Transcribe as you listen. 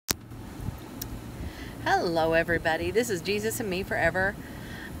Hello everybody, this is Jesus and Me Forever.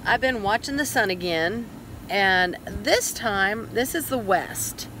 I've been watching the sun again, and this time, this is the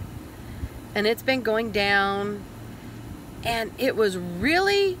west. And it's been going down, and it was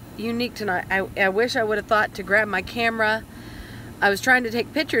really unique tonight. I wish I would have thought to grab my camera. I was trying to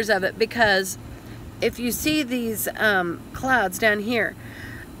take pictures of it because if you see these clouds down here,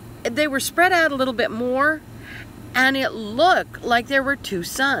 they were spread out a little bit more, and it looked like there were two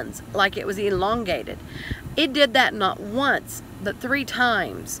suns, like it was elongated. It did that not once, but 3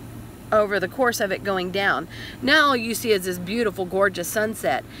 times over the course of it going down. Now all you see is this beautiful, gorgeous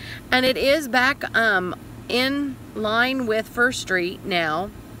sunset. And it is back in line with First Street now.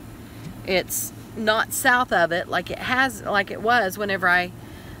 It's not south of it like it was whenever I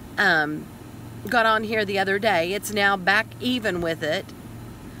got on here the other day. It's now back even with it.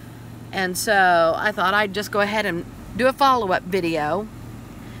 And so I thought I'd just go ahead and do a follow-up video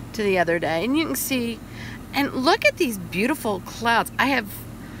to the other day. And you can see, and look at these beautiful clouds.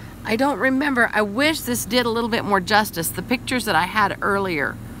 I don't remember, I wish this did a little bit more justice. The pictures that I had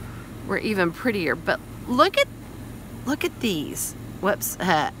earlier were even prettier, but look at these. Whoops,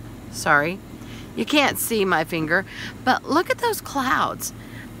 sorry. You can't see my finger, but look at those clouds.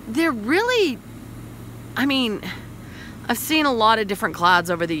 They're really, I mean, I've seen a lot of different clouds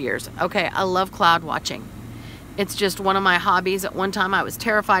over the years. Okay, I love cloud watching. It's just one of my hobbies. At one time I was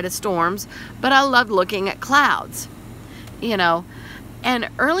terrified of storms, but I loved looking at clouds, you know. And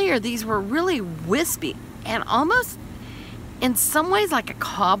earlier these were really wispy and almost in some ways like a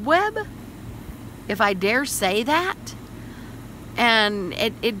cobweb, if I dare say that. And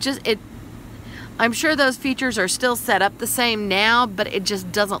I'm sure those features are still set up the same now, but it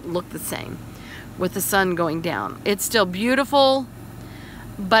just doesn't look the same with the sun going down. It's still beautiful,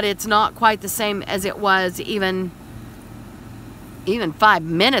 but it's not quite the same as it was even 5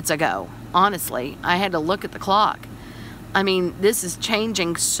 minutes ago. Honestly, I had to look at the clock. I mean, this is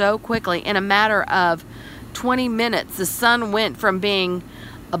changing so quickly. In a matter of 20 minutes, the sun went from being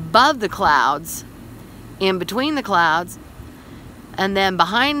above the clouds, in between the clouds, and then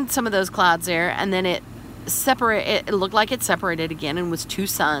behind some of those clouds there, and then it looked like it separated again and was 2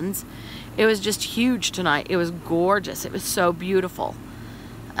 suns. It was just huge tonight. It was gorgeous. It was so beautiful.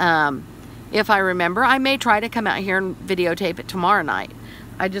 If I remember, I may try to come out here and videotape it tomorrow night.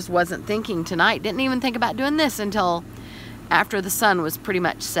 I just wasn't thinking tonight. Didn't even think about doing this until after the sun was pretty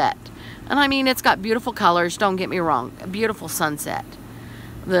much set. And I mean, it's got beautiful colors, don't get me wrong. A beautiful sunset.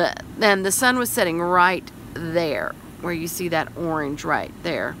 Then the sun was setting right there, where you see that orange right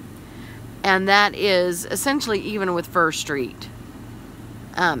there. And that is essentially even with First Street.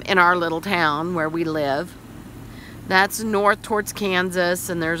 In our little town where we live. That's north towards Kansas,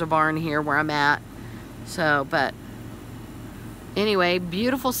 and there's a barn here where I'm at. So, but anyway,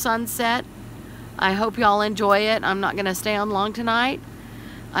 beautiful sunset. I hope y'all enjoy it. I'm not going to stay on long tonight.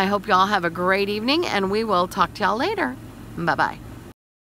 I hope y'all have a great evening, and we will talk to y'all later. Bye-bye.